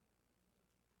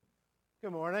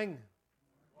Good morning.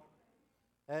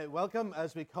 Welcome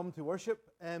as we come to worship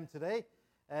today.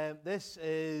 This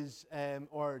is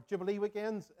our Jubilee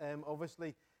weekend.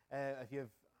 Obviously, if you've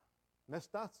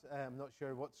missed that, I'm not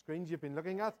sure what screens you've been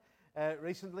looking at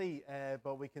recently,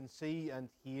 but we can see and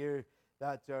hear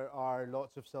that there are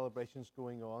lots of celebrations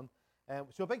going on.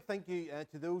 So a big thank you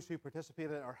to those who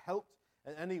participated or helped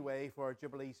in any way for our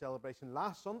Jubilee celebration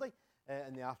last Sunday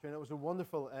in the afternoon. It was a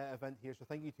wonderful event here, so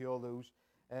thank you to all those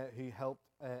who helped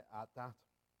at that.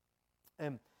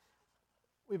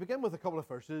 We begin with a couple of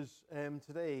verses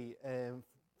today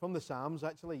from the Psalms,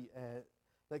 actually,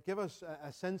 that give us a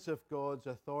sense of God's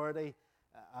authority,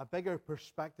 a bigger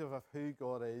perspective of who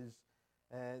God is,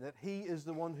 that He is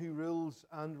the one who rules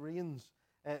and reigns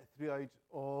throughout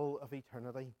all of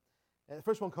eternity. The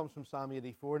first one comes from Psalm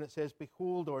 84, and it says,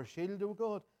 "Behold our shield, O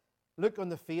God, look on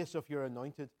the face of your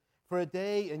anointed, for a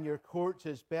day in your courts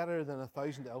is better than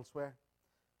 1,000 elsewhere.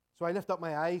 So I lift up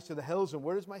my eyes to the hills, and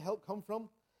where does my help come from?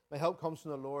 My help comes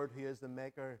from the Lord, who is the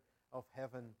maker of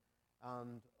heaven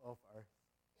and of earth."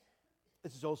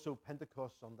 This is also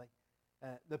Pentecost Sunday,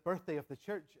 the birthday of the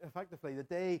church, effectively, the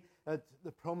day that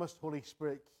the promised Holy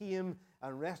Spirit came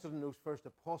and rested on those first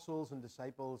apostles and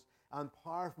disciples, and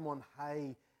power from on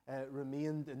high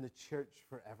remained in the church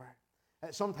forever.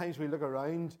 Sometimes we look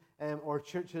around our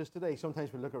churches today,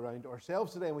 sometimes we look around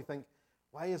ourselves today, and we think,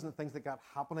 why isn't things like that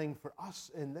happening for us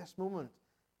in this moment?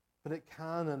 But it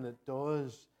can and it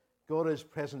does. God is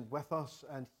present with us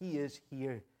and He is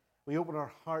here. We open our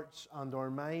hearts and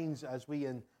our minds as we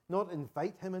not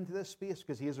invite Him into this space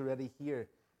because He is already here,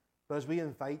 but as we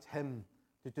invite Him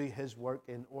to do His work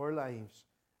in our lives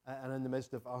and in the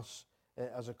midst of us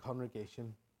as a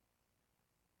congregation.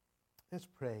 Let's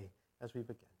pray as we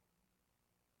begin.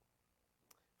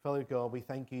 Father God, we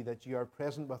thank You that You are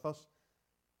present with us,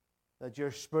 that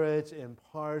Your Spirit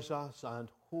empowers us and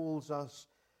holds us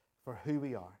for who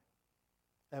we are.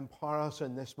 Empower us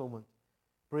in this moment.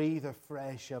 Breathe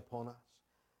afresh upon us,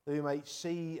 that we might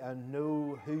see and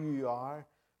know who You are,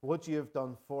 what You have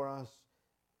done for us,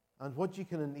 and what You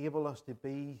can enable us to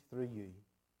be through You.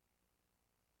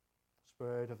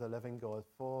 Spirit of the living God,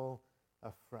 fall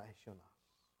afresh on us.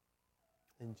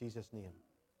 In Jesus' name,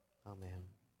 amen.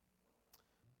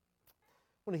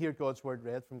 I want to hear God's word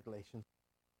read from Galatians.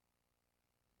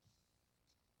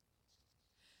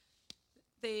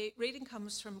 The reading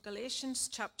comes from Galatians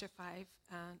chapter 5,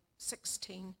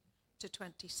 16 to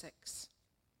 26.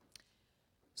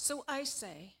 "So I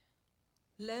say,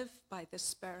 live by the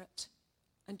Spirit,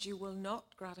 and you will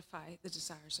not gratify the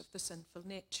desires of the sinful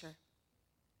nature.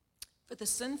 For the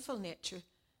sinful nature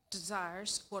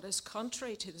desires what is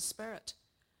contrary to the Spirit,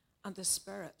 and the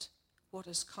Spirit what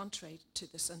is contrary to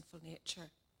the sinful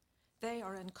nature. They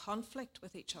are in conflict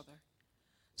with each other,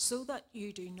 so that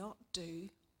you do not do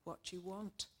what you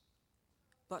want.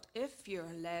 But if you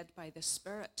are led by the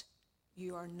Spirit,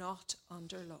 you are not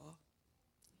under law.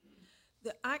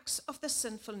 The acts of the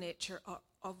sinful nature are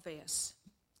obvious: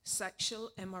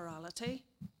 sexual immorality,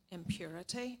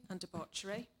 impurity and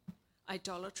debauchery,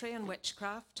 idolatry and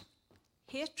witchcraft,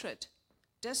 hatred,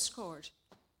 discord,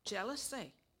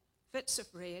 jealousy, fits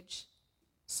of rage,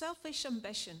 selfish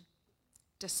ambition,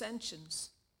 dissensions,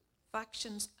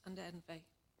 factions and envy,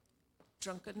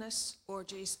 drunkenness,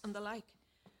 orgies, and the like.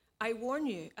 I warn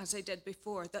you, as I did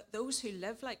before, that those who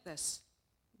live like this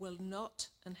will not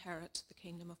inherit the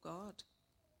kingdom of God.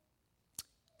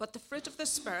 But the fruit of the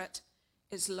Spirit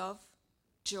is love,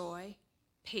 joy,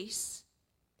 peace,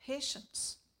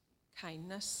 patience,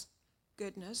 kindness,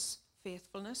 goodness,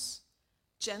 faithfulness,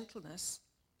 gentleness,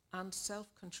 and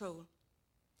self-control.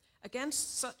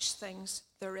 Against such things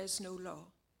there is no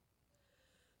law.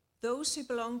 Those who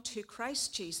belong to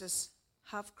Christ Jesus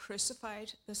have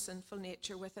crucified the sinful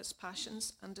nature with its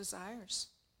passions and desires.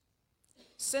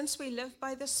 Since we live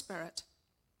by the Spirit,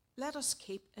 let us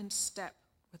keep in step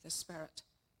with the Spirit.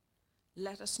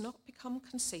 Let us not become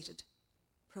conceited,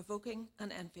 provoking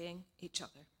and envying each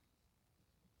other."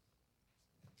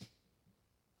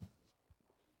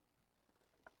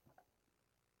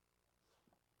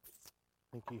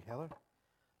 Thank you, Heather.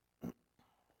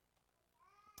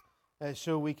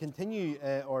 So we continue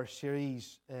our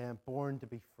series, Born to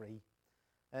be Free.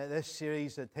 This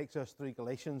series takes us through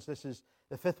Galatians. This is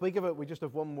the 5th week of it. We just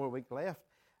have one more week left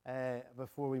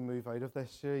before we move out of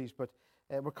this series. But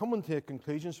we're coming to a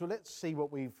conclusion, so let's see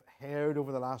what we've heard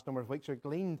over the last number of weeks or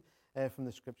gleaned from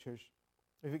the Scriptures.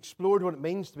 We've explored what it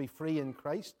means to be free in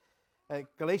Christ.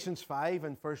 Galatians 5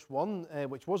 and verse 1,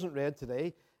 which wasn't read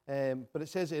today, but it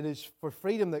says, "It is for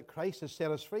freedom that Christ has set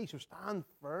us free, so stand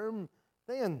firm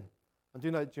then, and do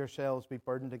not yourselves be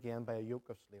burdened again by a yoke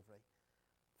of slavery.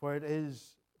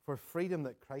 For for freedom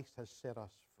that Christ has set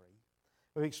us free.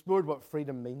 We've explored what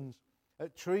freedom means.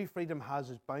 True freedom has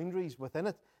its boundaries within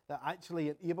it that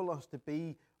actually enable us to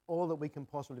be all that we can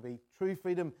possibly be. True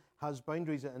freedom has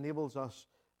boundaries that enables us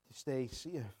to stay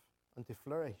safe and to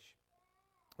flourish.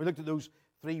 We looked at those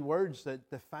three words that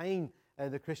define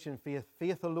the Christian faith: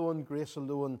 faith alone, grace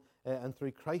alone, and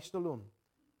through Christ alone.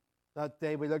 That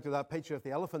day we looked at that picture of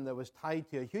the elephant that was tied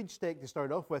to a huge stake to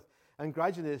start off with, and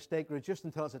gradually the stake reduced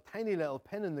until it's a tiny little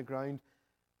pin in the ground,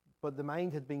 but the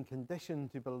mind had been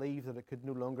conditioned to believe that it could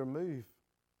no longer move.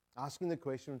 Asking the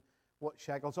question, what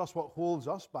shackles us, what holds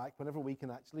us back whenever we can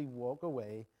actually walk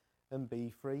away and be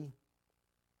free?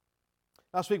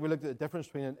 Last week we looked at the difference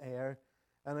between an heir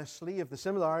and a slave, the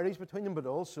similarities between them, but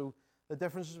also the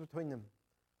differences between them.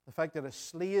 The fact that a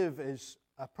slave is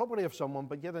a property of someone,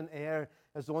 but yet an heir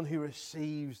is the one who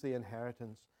receives the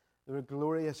inheritance, the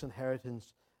glorious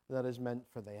inheritance that is meant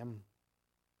for them.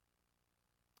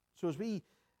 So as we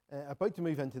about to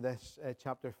move into this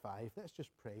chapter 5, let's just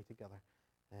pray together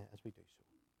as we do so.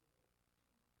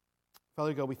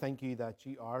 Father God, we thank you that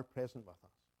you are present with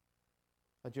us,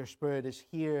 that your Spirit is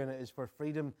here, and it is for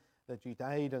freedom that you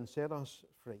died and set us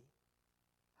free.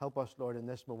 Help us, Lord, in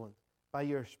this moment, by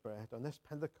your Spirit, on this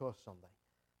Pentecost Sunday,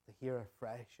 to hear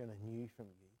afresh and anew from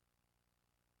you.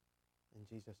 In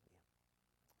Jesus' name,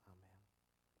 amen.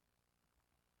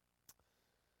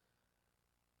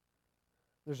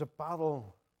 There's a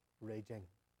battle raging,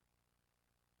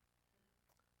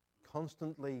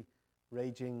 constantly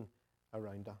raging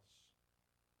around us.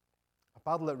 A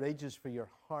battle that rages for your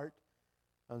heart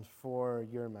and for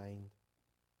your mind.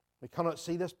 We cannot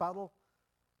see this battle,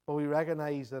 but we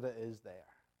recognize that it is there.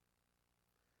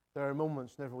 There are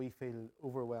moments whenever we feel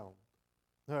overwhelmed.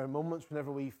 There are moments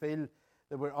whenever we feel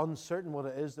that we're uncertain what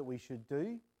it is that we should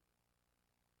do,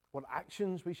 what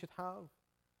actions we should have,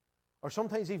 or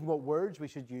sometimes even what words we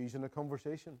should use in a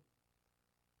conversation.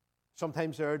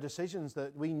 Sometimes there are decisions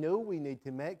that we know we need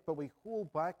to make, but we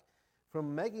hold back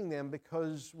from making them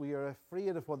because we are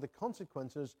afraid of what the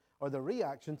consequences or the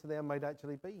reaction to them might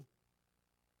actually be.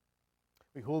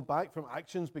 We hold back from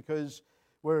actions because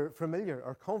we're familiar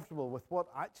or comfortable with what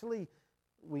actually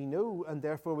we know, and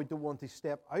therefore we don't want to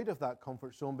step out of that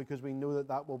comfort zone because we know that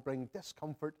that will bring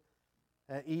discomfort,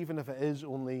 even if it is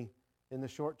only in the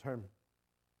short term.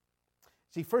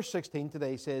 See, verse 16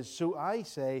 today says, "So I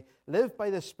say, live by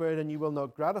the Spirit, and you will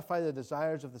not gratify the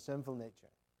desires of the sinful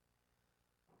nature."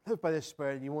 Live by the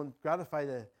Spirit, and you won't gratify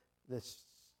the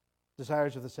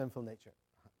desires of the sinful nature.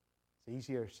 It's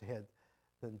easier said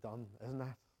than done, isn't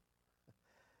it?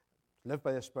 Live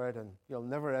by the Spirit, and you'll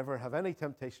never ever have any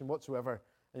temptation whatsoever,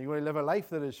 and you're going to live a life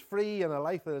that is free and a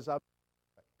life that is absolute.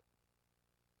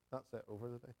 That's it, over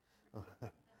the day.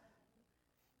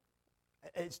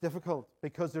 It's difficult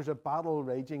because there's a battle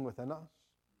raging within us.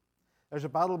 There's a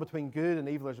battle between good and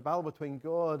evil. There's a battle between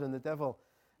God and the devil.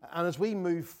 And as we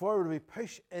move forward, we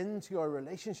push into our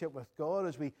relationship with God,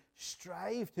 as we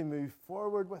strive to move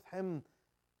forward with Him,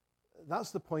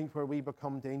 that's the point where we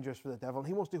become dangerous for the devil.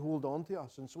 He wants to hold on to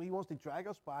us, and so he wants to drag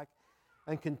us back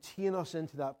and contain us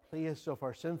into that place of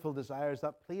our sinful desires,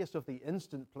 that place of the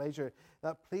instant pleasure,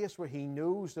 that place where he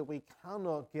knows that we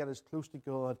cannot get as close to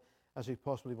God as we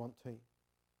possibly want to.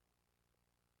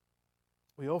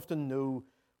 We often know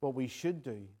what we should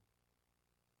do,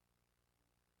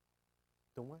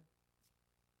 don't we?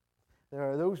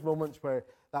 There are those moments where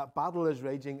that battle is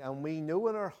raging, and we know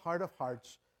in our heart of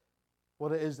hearts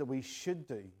what it is that we should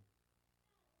do.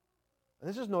 And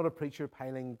this is not a preacher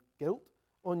piling guilt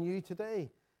on you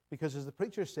today, because as the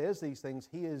preacher says these things,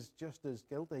 he is just as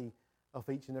guilty of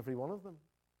each and every one of them.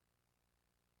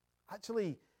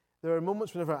 Actually, there are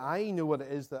moments whenever I know what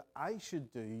it is that I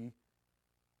should do,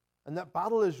 and that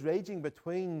battle is raging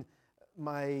between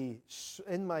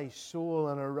in my soul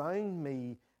and around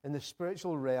me in the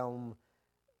spiritual realm,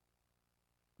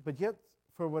 but yet,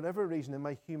 for whatever reason, in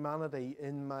my humanity,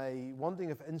 in my wanting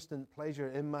of instant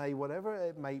pleasure, in my whatever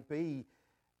it might be,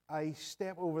 I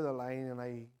step over the line and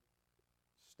I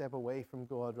step away from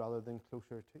God rather than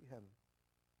closer to Him.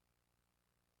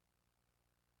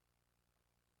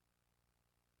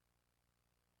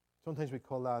 Sometimes we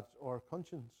call that our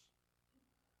conscience.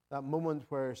 That moment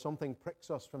where something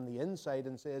pricks us from the inside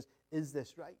and says, is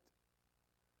this right?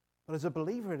 But as a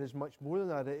believer, it is much more than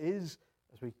that. It is,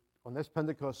 on this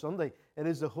Pentecost Sunday, it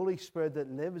is the Holy Spirit that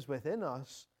lives within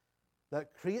us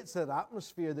that creates that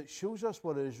atmosphere that shows us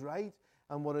what is right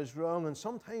and what is wrong. And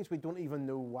sometimes we don't even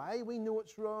know why we know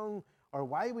it's wrong or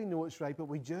why we know it's right, but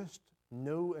we just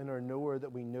know in our knower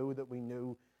that we know that we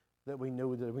know that we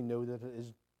know that we know that it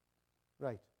is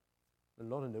right. There's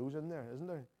a lot of no's in there, isn't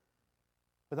there?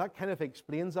 But that kind of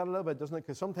explains that a little bit, doesn't it?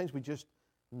 Because sometimes we just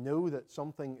know that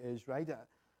something is right.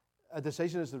 A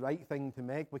decision is the right thing to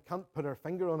make. We can't put our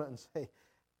finger on it and say,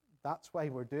 that's why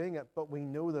we're doing it, but we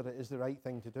know that it is the right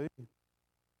thing to do.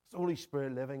 It's the Holy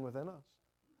Spirit living within us,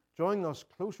 drawing us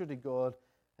closer to God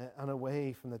and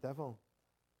away from the devil.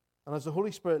 And as the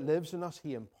Holy Spirit lives in us,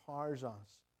 He empowers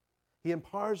us. He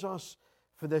empowers us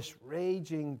for this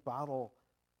raging battle.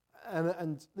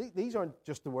 And these aren't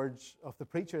just the words of the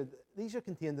preacher. These are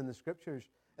contained in the Scriptures.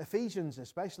 Ephesians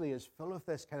especially is full of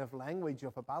this kind of language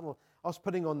of a battle, us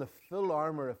putting on the full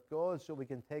armor of God so we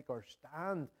can take our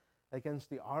stand against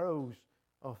the arrows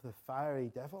of the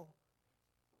fiery devil.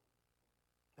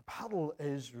 The battle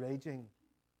is raging.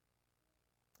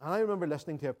 And I remember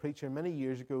listening to a preacher many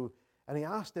years ago, and he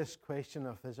asked this question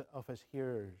of his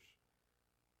hearers.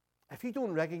 If you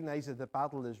don't recognize that the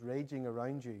battle is raging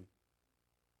around you,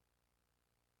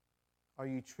 are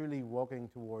you truly walking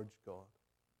towards God?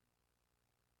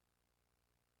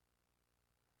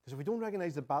 Because if we don't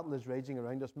recognize the battle is raging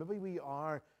around us, maybe we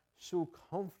are so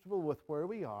comfortable with where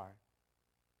we are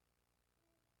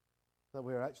that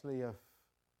we are actually of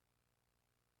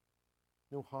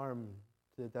no harm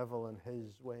to the devil and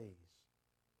his ways.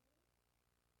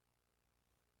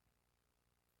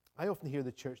 I often hear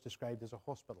the church described as a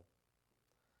hospital.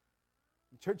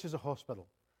 The church is a hospital.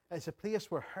 It's a place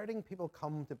where hurting people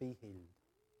come to be healed.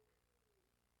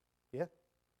 Yeah?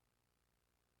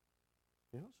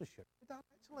 You're not so sure about that,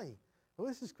 actually. Oh,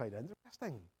 this is quite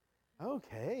interesting.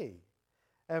 Okay.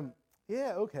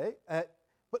 Yeah, okay.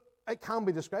 But it can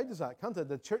be described as that, can't it?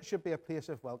 The church should be a place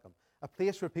of welcome, a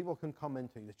place where people can come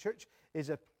into. The church is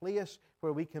a place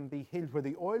where we can be healed, where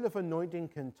the oil of anointing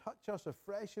can touch us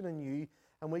afresh and anew,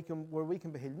 and where we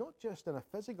can be healed, not just in a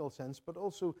physical sense, but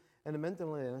also in a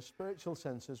mental and a spiritual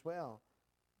sense as well.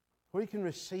 Where we can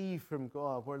receive from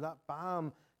God, where that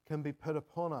balm can be put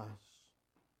upon us.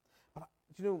 But,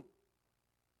 you know,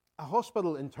 a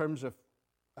hospital in terms of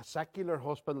a secular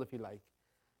hospital, if you like,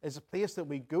 is a place that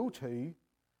we go to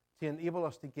enable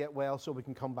us to get well so we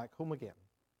can come back home again.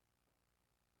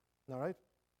 All right?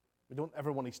 We don't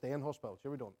ever want to stay in hospitals.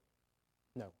 Sure we don't.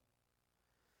 No.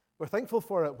 We're thankful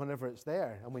for it whenever it's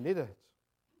there, and we need it.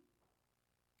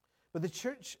 But the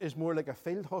church is more like a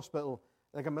field hospital,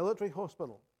 like a military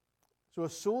hospital. So a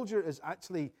soldier is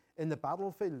actually in the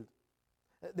battlefield.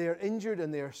 They are injured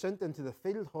and they are sent into the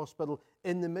field hospital.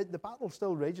 The battle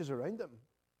still rages around them.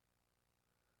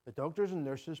 The doctors and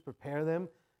nurses prepare them.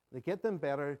 They get them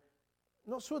better,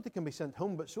 not so that they can be sent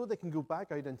home, but so they can go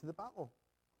back out into the battle.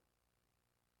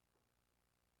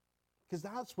 Because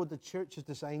that's what the church is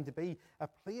designed to be, a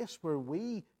place where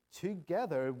we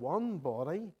together, one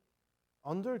body,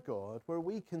 under God, where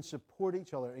we can support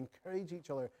each other, encourage each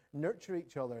other, nurture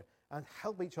each other, and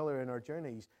help each other in our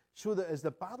journeys, so that as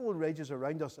the battle rages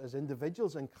around us as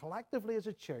individuals and collectively as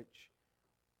a church,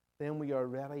 then we are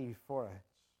ready for it.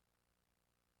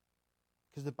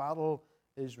 Because the battle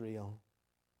is real.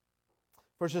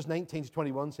 Verses 19 to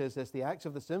 21 says this: the acts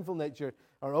of the sinful nature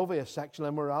are obvious: sexual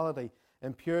immorality,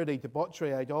 impurity,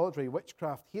 debauchery, idolatry,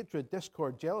 witchcraft, hatred,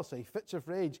 discord, jealousy, fits of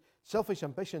rage, selfish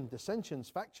ambition, dissensions,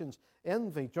 factions,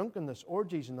 envy, drunkenness,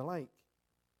 orgies, and the like.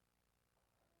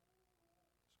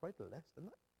 It's quite a list, isn't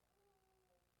it?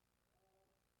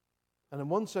 And in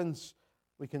one sense,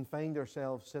 we can find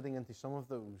ourselves sitting into some of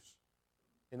those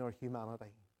in our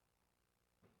humanity.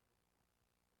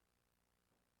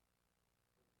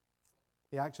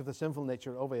 The acts of the sinful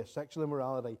nature are obvious: sexual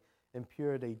immorality,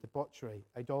 impurity, debauchery,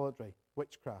 idolatry,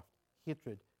 witchcraft,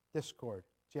 hatred, discord,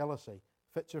 jealousy,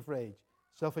 fits of rage,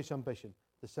 selfish ambition,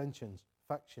 dissensions,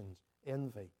 factions,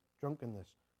 envy,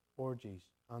 drunkenness, orgies,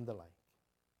 and the like.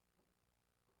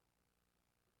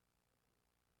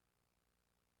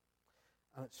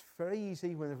 And it's very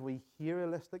easy whenever we hear a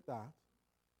list like that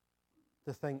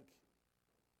to think,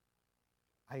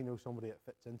 I know somebody that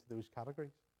fits into those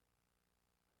categories.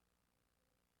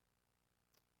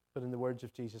 But in the words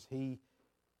of Jesus, he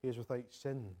who is without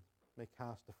sin may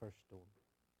cast the first stone.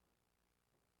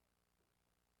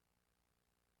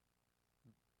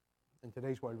 In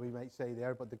today's world, we might say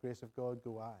there, but the grace of God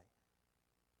go I.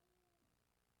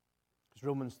 Because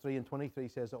Romans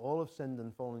 3:23 says that all have sinned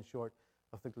and fallen short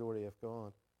of the glory of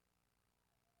God.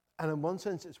 And in one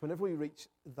sense, it's whenever we reach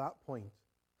that point,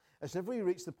 it's whenever we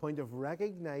reach the point of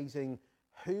recognizing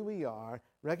who we are,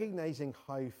 recognizing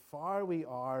how far we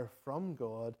are from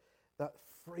God, that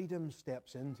freedom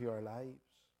steps into our lives.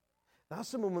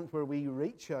 That's the moment where we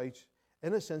reach out,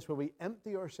 in a sense, where we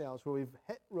empty ourselves, where we've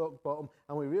hit rock bottom,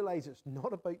 and we realize it's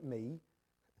not about me,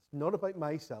 it's not about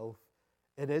myself,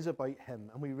 it is about Him,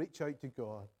 and we reach out to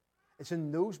God. It's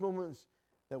in those moments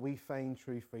that we find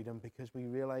true freedom, because we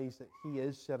realize that He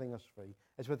is setting us free.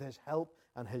 It's with His help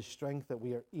and His strength that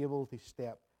we are able to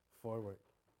step forward.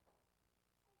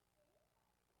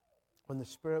 When the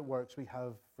Spirit works, we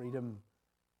have freedom.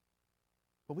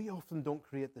 But we often don't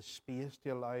create the space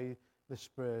to allow the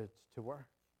Spirit to work.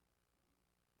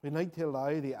 We need to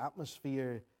allow the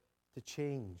atmosphere to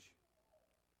change.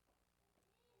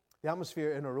 The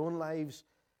atmosphere in our own lives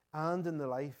and in the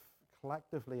life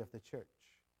collectively of the church.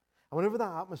 And whenever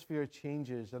that atmosphere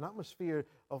changes, an atmosphere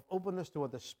of openness to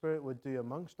what the Spirit would do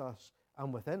amongst us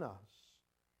and within us,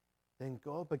 then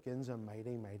God begins a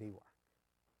mighty, mighty work.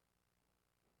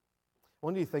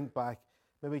 When you think back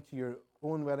maybe to your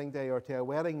own wedding day or to a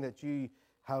wedding that you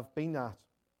have been at,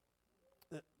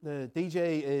 the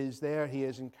DJ is there. He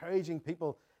is encouraging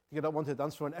people to get up onto the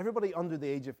dance floor, and everybody under the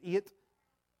age of 8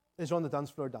 is on the dance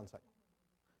floor dancing.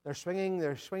 They're swinging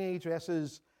their swingy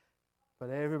dresses, but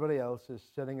everybody else is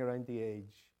sitting around the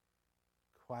edge,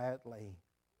 quietly,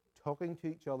 talking to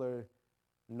each other,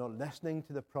 not listening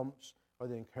to the prompts or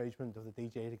the encouragement of the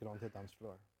DJ to get onto the dance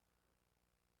floor.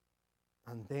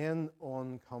 And then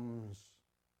on comes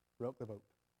Rock the Boat,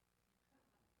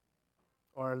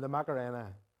 or the Macarena,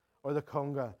 or the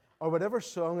Conga, or whatever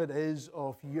song it is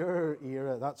of your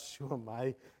era. That's showing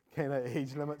my kind of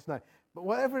age limits now. But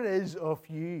whatever it is of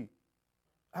you,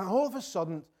 and all of a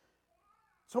sudden,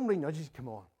 somebody nudges, come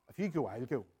on, if you go, I'll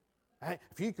go.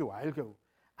 If you go, I'll go.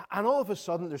 And all of a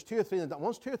sudden, there's 2 or 3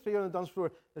 once 2 or 3 on the dance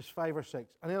floor, there's 5 or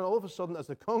 6. And then all of a sudden, as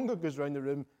the conga goes around the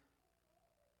room,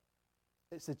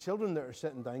 it's the children that are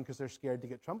sitting down because they're scared to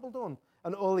get trampled on.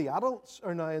 And all the adults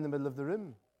are now in the middle of the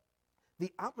room.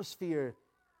 The atmosphere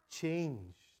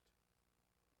changed.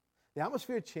 The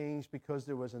atmosphere changed because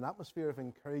there was an atmosphere of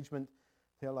encouragement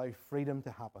to allow freedom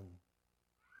to happen.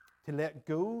 To let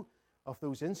go of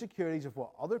those insecurities of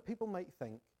what other people might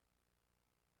think.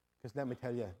 Because let me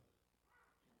tell you,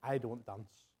 I don't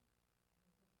dance.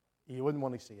 You wouldn't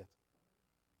want to see it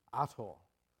at all.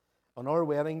 On our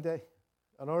wedding day,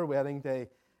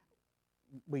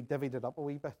 we divvied it up a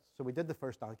wee bit. So we did the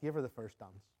first dance, gave her the first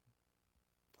dance.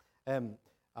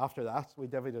 After that, we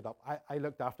divvied it up. I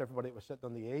looked after everybody that was sitting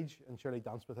on the edge, and Shirley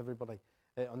danced with everybody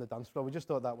on the dance floor. We just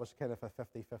thought that was kind of a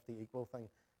 50-50 equal thing.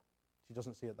 She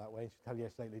doesn't see it that way. She'll tell you a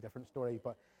slightly different story.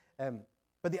 But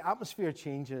the atmosphere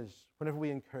changes whenever we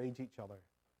encourage each other.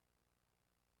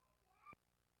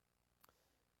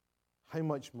 How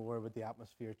much more would the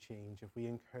atmosphere change if we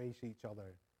encourage each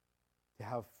other to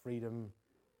have freedom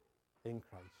in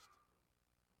Christ?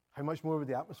 How much more would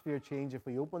the atmosphere change if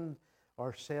we opened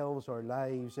ourselves, our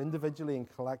lives, individually and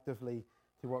collectively,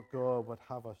 to what God would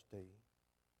have us do?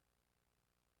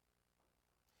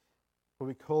 Where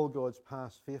we call God's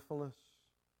past faithfulness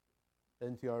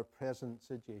into our present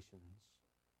situations,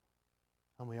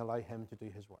 and we allow Him to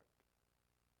do His work.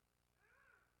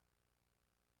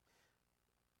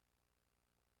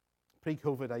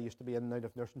 Pre-COVID, I used to be in and out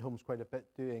of nursing homes quite a bit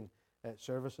doing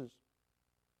services.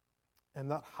 And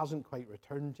that hasn't quite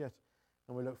returned yet.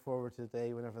 And we look forward to the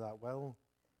day whenever that will.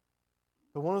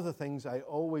 But one of the things I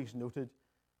always noted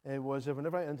was that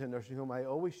whenever I entered a nursing home, I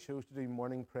always chose to do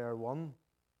morning prayer 1,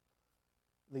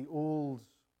 the old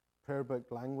prayer book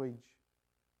language.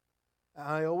 And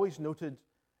I always noted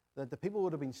that the people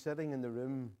would have been sitting in the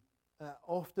room,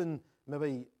 often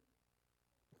maybe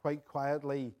quite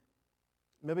quietly,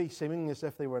 maybe seeming as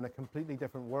if they were in a completely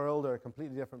different world or a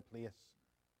completely different place.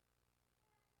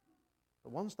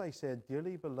 But once I said,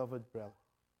 "Dearly beloved brother,"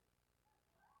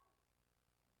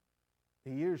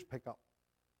 the ears pick up.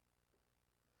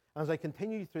 As I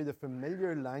continued through the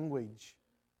familiar language,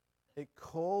 it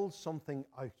called something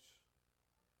out,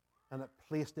 and it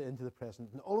placed it into the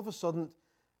present. And all of a sudden,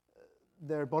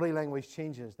 their body language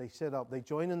changes. They sit up. They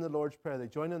join in the Lord's Prayer. They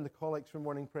join in the collects for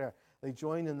morning prayer. They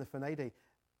join in the Finite.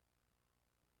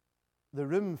 The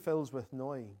room fills with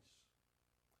noise.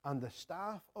 And the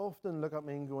staff often look at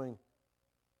me and going,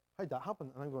 "How'd that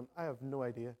happen?" And I'm going, "I have no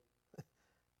idea."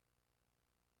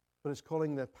 But it's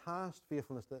calling the past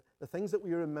faithfulness, the things that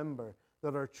we remember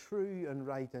that are true and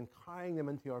right, and carrying them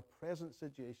into our present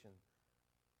situation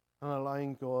and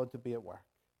allowing God to be at work.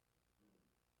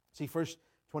 See, verse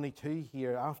 22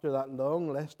 here, after that long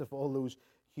list of all those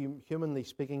humanly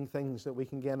speaking things that we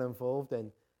can get involved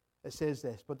in, it says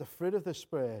this: "But the fruit of the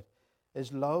Spirit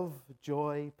is love,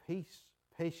 joy, peace,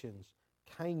 patience,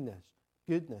 kindness,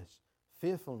 goodness,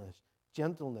 faithfulness,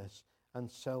 gentleness,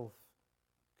 and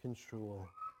self-control."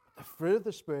 The fruit of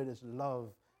the Spirit is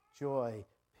love, joy,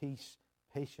 peace,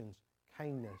 patience,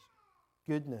 kindness,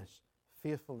 goodness,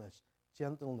 faithfulness,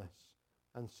 gentleness,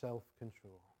 and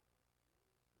self-control.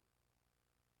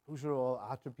 Those are all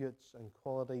attributes and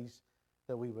qualities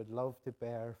that we would love to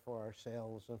bear for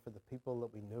ourselves and for the people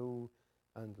that we know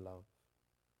and love.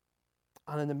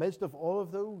 And in the midst of all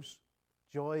of those,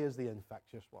 joy is the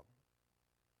infectious one.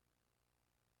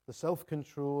 The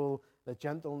self-control, the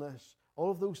gentleness,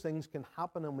 all of those things can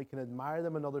happen and we can admire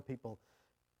them in other people.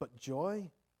 But joy,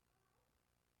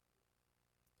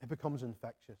 it becomes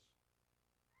infectious.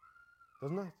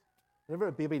 Doesn't it? Whenever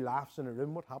a baby laughs in a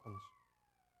room, what happens?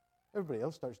 Everybody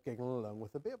else starts giggling along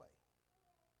with the baby.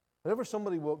 Whenever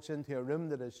somebody walks into a room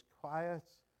that is quiet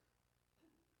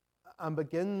and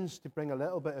begins to bring a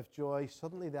little bit of joy,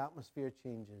 suddenly the atmosphere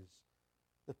changes,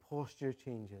 the posture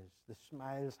changes, the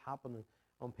smiles happen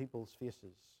on people's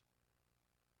faces.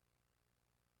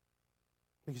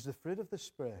 Because the fruit of the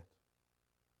Spirit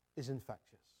is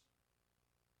infectious.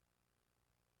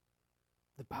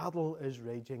 The battle is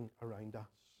raging around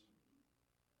us,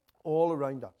 all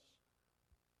around us.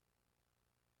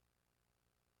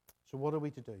 So what are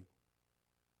we to do?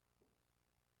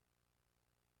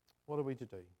 What are we to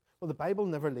do? Well, the Bible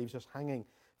never leaves us hanging.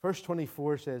 Verse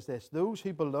 24 says this: those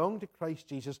who belong to Christ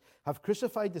Jesus have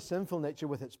crucified the sinful nature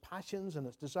with its passions and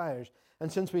its desires. And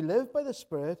since we live by the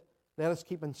Spirit, let us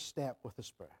keep in step with the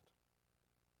Spirit.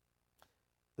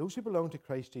 Those who belong to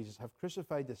Christ Jesus have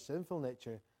crucified the sinful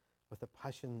nature with the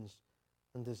passions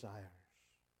and desires.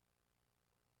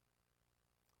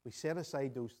 We set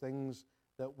aside those things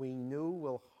that we know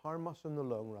will harm us in the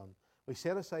long run. We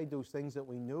set aside those things that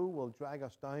we know will drag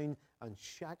us down and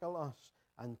shackle us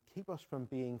and keep us from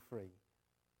being free.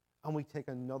 And we take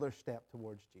another step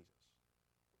towards Jesus.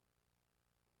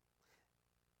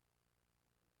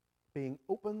 Being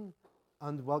open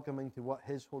and welcoming to what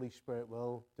His Holy Spirit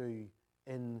will do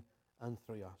in and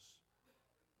through us.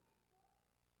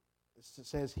 It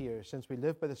says here, since we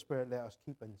live by the Spirit, let us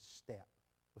keep in step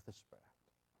with the Spirit.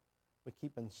 We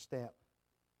keep in step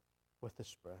with the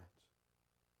Spirit.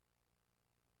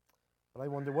 But I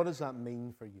wonder, what does that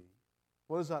mean for you?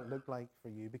 What does that look like for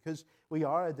you? Because we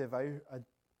are a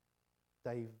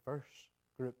diverse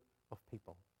group of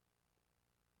people.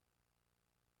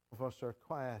 Some of us are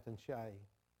quiet and shy.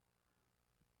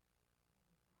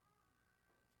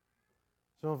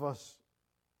 Some of us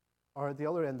are at the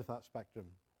other end of that spectrum.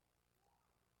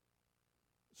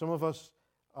 Some of us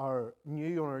are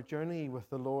new on our journey with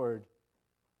the Lord.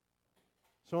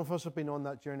 Some of us have been on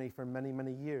that journey for many,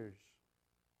 many years.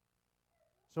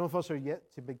 Some of us are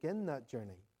yet to begin that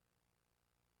journey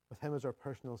with Him as our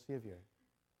personal Savior.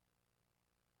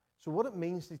 So what it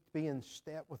means to be in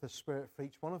step with the Spirit for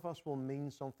each one of us will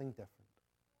mean something different.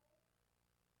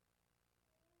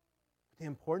 But the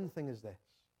important thing is this,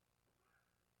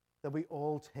 that we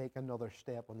all take another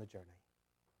step on the journey.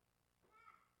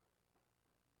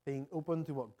 Being open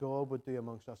to what God would do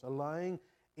amongst us, allowing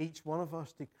each one of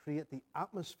us to create the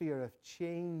atmosphere of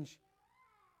change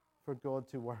for God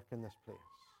to work in this place.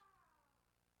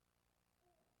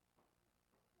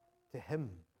 To Him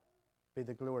be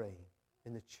the glory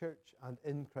in the church and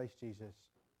in Christ Jesus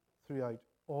throughout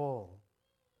all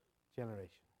generations.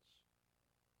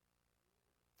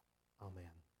 Amen.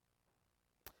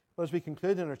 Well, as we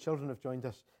conclude, and our children have joined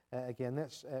us again,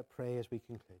 let's pray as we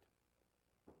conclude.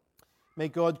 May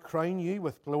God crown you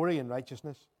with glory and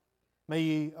righteousness. May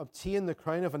you obtain the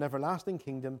crown of an everlasting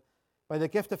kingdom by the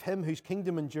gift of Him whose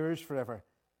kingdom endures forever.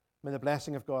 May the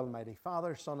blessing of God Almighty,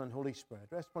 Father, Son, and Holy Spirit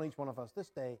rest upon each one of us this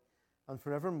day and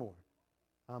forevermore.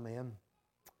 Amen.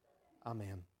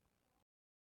 Amen.